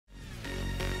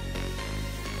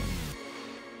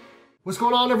What's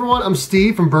going on, everyone? I'm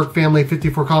Steve from Burke Family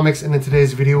 54 Comics, and in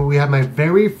today's video we have my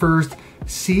very first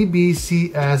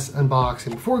CBCS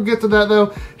unboxing. Before we get to that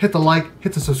though, hit the like,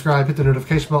 hit the subscribe, hit the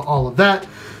notification bell, all of that.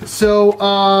 So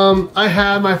I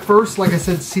have my first, like I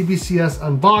said, CBCS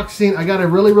unboxing. I got a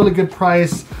really good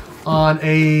price on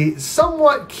a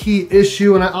somewhat key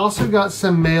issue, and I also got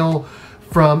some mail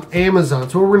from Amazon.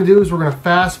 So what we're gonna do is we're gonna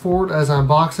fast forward as I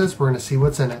unbox this. We're gonna see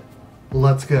what's in it.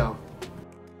 Let's go.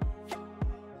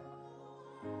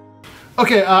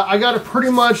 Okay, I got it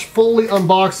pretty much fully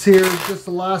unboxed here. Just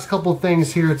the last couple of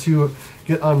things here to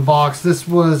get unboxed. This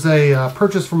was a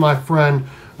purchase from my friend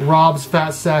Rob's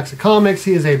Fat Sacks of Comics.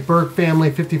 He is a Burke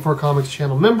Family 54 Comics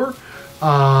channel member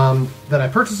that I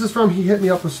purchased this from. He hit me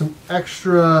up with some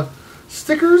extra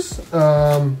stickers.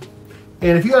 And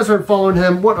if you guys aren't following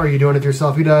him, what are you doing with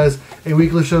yourself? He does a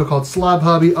weekly show called Slab.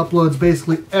 He uploads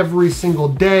basically every single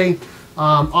day.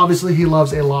 Obviously, he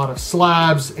loves a lot of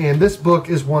slabs, and this book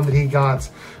is one that he got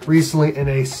recently in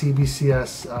a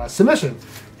CBCS submission.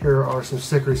 Here are some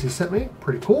stickers he sent me.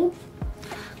 Pretty cool.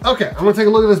 Okay, I'm going to take a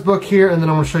look at this book here, and then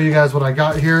I'm going to show you guys what I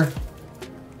got here.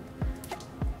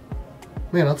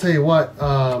 Man, I'll tell you what.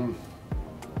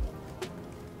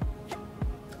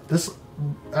 This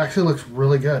actually looks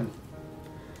really good.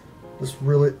 This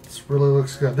really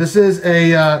looks good. This is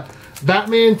a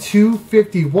Batman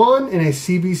 251 in a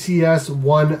CBCS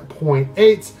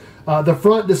 1.8. The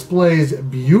front displays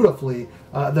beautifully.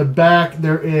 The back,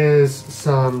 there is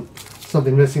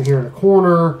something missing here in the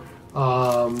corner.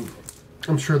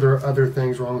 I'm sure there are other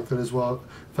things wrong with it as well.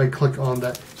 If I click on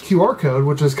that QR code,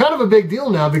 which is kind of a big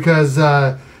deal now because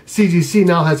CGC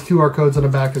now has QR codes on the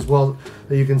back as well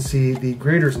that you can see the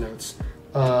grader's notes.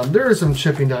 There is some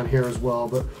shipping down here as well,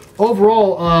 but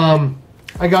overall,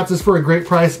 I got this for a great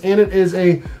price, and it is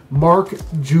a Mark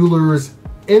Jewelers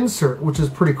insert, which is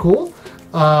pretty cool.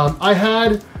 I've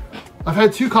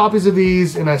had two copies of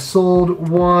these, and I sold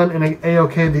one and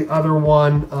A-OK the other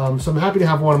one, so I'm happy to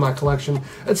have one in my collection.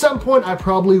 At some point, I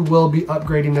probably will be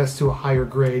upgrading this to a higher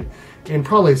grade, and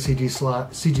probably a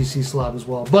CGC slab as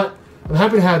well. But I'm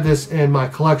happy to have this in my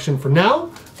collection for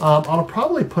now. I'll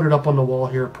probably put it up on the wall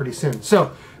here pretty soon.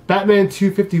 So, Batman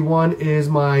 251 is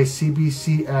my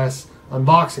CBCS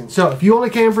unboxing. So if you only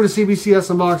came for the CBCS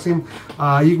unboxing,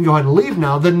 you can go ahead and leave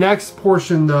now. The next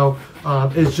portion though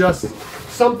is just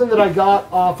something that I got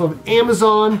off of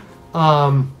Amazon.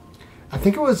 I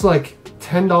think it was like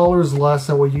 $10 less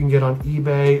than what you can get on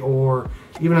eBay or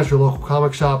even at your local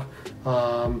comic shop.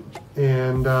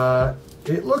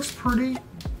 It looks pretty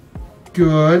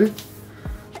good.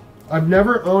 I've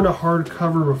never owned a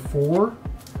hardcover before.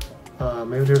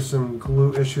 Maybe there's some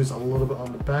glue issues a little bit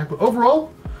on the back, but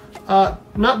overall,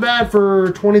 not bad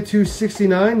for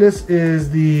 $22.69. This is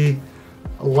the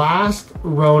Last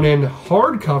Ronin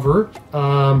hardcover.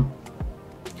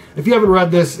 If you haven't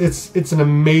read this, it's an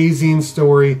amazing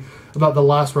story about the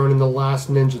Last Ronin, the last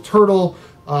Ninja Turtle,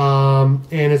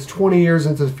 and it's 20 years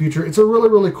into the future. It's a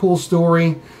really cool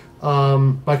story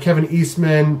by Kevin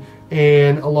Eastman,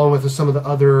 and along with some of the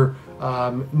other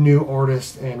new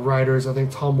artists and writers. I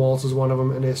think Tom Waltz is one of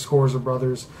them, and his Scores of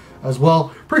Brothers as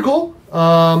well. Pretty cool.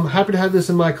 Happy to have this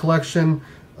in my collection.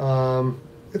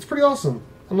 It's pretty awesome.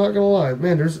 I'm not gonna lie,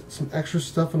 man. There's some extra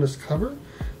stuff on this cover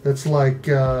that's like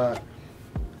I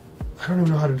don't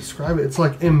even know how to describe it. It's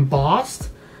like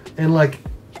embossed, and like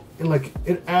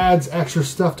it adds extra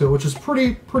stuff to it, which is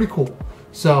pretty cool.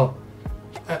 So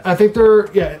I think they're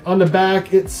on the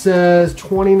back it says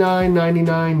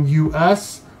 $29.99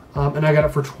 US. And I got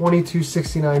it for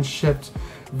 $22.69 shipped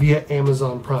via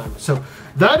Amazon Prime. So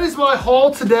that is my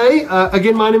haul today.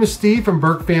 Again, my name is Steve from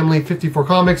Burke Family 54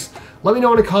 Comics. Let me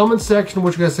know in the comments section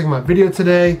what you guys think of my video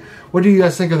today. What do you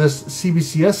guys think of this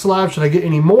CBCS slab? Should I get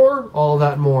any more? All of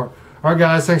that and more. All right,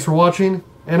 guys, thanks for watching.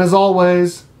 And as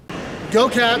always, go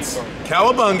Cats!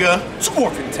 Cowabunga! It's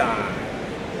Morphin time!